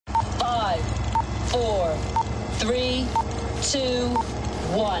4, 3, 2,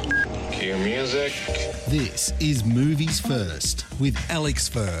 1. Cue music. This is Movies First with Alex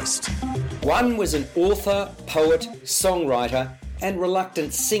First. One was an author, poet, songwriter, and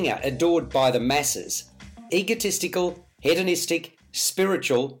reluctant singer adored by the masses. Egotistical, hedonistic,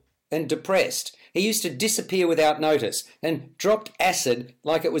 spiritual, and depressed. He used to disappear without notice and dropped acid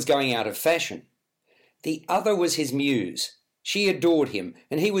like it was going out of fashion. The other was his muse. She adored him,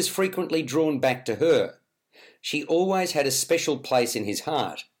 and he was frequently drawn back to her. She always had a special place in his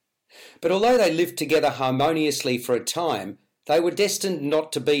heart. But although they lived together harmoniously for a time, they were destined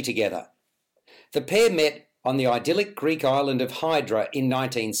not to be together. The pair met on the idyllic Greek island of Hydra in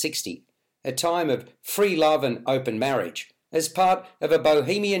 1960, a time of free love and open marriage, as part of a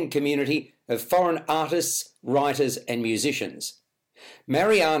bohemian community of foreign artists, writers and musicians.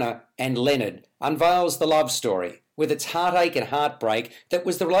 Mariana and Leonard unveils the love story, with its heartache and heartbreak that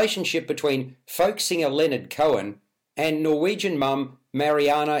was the relationship between folk singer Leonard Cohen and Norwegian mum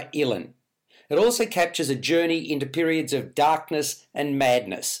Mariana Illen. It also captures a journey into periods of darkness and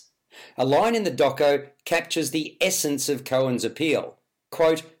madness. A line in the doco captures the essence of Cohen's appeal.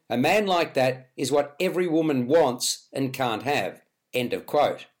 Quote, "A man like that is what every woman wants and can't have." End of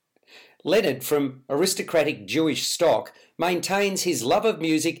quote. Leonard, from aristocratic Jewish stock, maintains his love of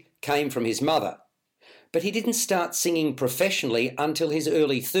music came from his mother. But he didn't start singing professionally until his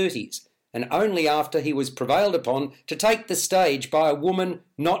early 30s, and only after he was prevailed upon to take the stage by a woman,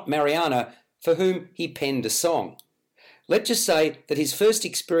 not Mariana, for whom he penned a song. Let's just say that his first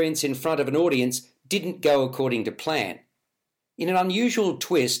experience in front of an audience didn't go according to plan. In an unusual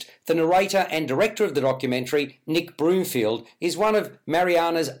twist, the narrator and director of the documentary, Nick Broomfield, is one of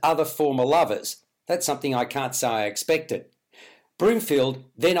Mariana's other former lovers. That's something I can't say I expected. Broomfield,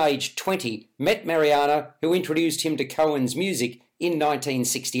 then aged 20, met Mariana, who introduced him to Cohen's music in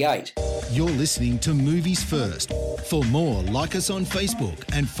 1968. You're listening to Movies First. For more, like us on Facebook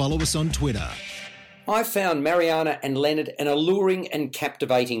and follow us on Twitter. I found Mariana and Leonard an alluring and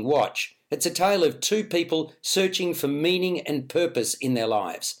captivating watch. It's a tale of two people searching for meaning and purpose in their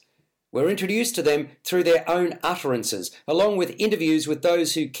lives. We're introduced to them through their own utterances, along with interviews with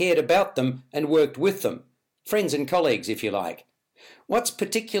those who cared about them and worked with them. Friends and colleagues, if you like. What's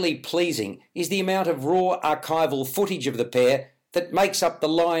particularly pleasing is the amount of raw archival footage of the pair that makes up the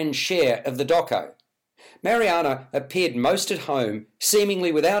lion's share of the doco. Mariana appeared most at home,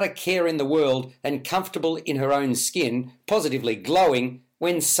 seemingly without a care in the world and comfortable in her own skin, positively glowing,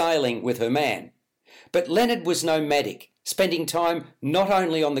 when sailing with her man. But Leonard was nomadic, spending time not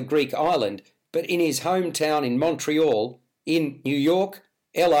only on the Greek island, but in his hometown in Montreal, in New York,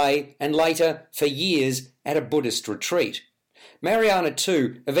 LA, and later, for years, at a Buddhist retreat. Mariana,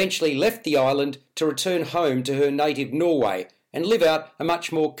 too, eventually left the island to return home to her native Norway and live out a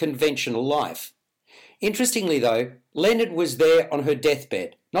much more conventional life. Interestingly, though, Leonard was there on her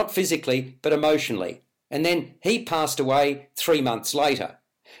deathbed, not physically, but emotionally, and then he passed away 3 months later.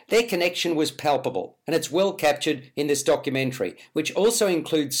 Their connection was palpable, and it's well captured in this documentary, which also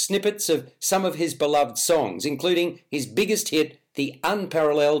includes snippets of some of his beloved songs, including his biggest hit, the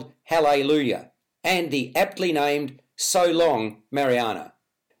unparalleled Hallelujah, and the aptly named So Long, Mariana.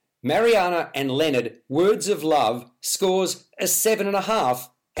 Mariana and Leonard, Words of Love, scores a 7.5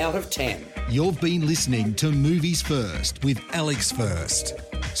 out of 10. You've been listening to Movies First with Alex First.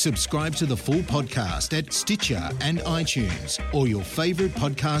 Subscribe to the full podcast at Stitcher and iTunes or your favourite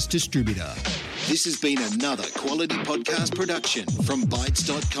podcast distributor. This has been another quality podcast production from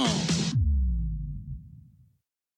Bytes.com.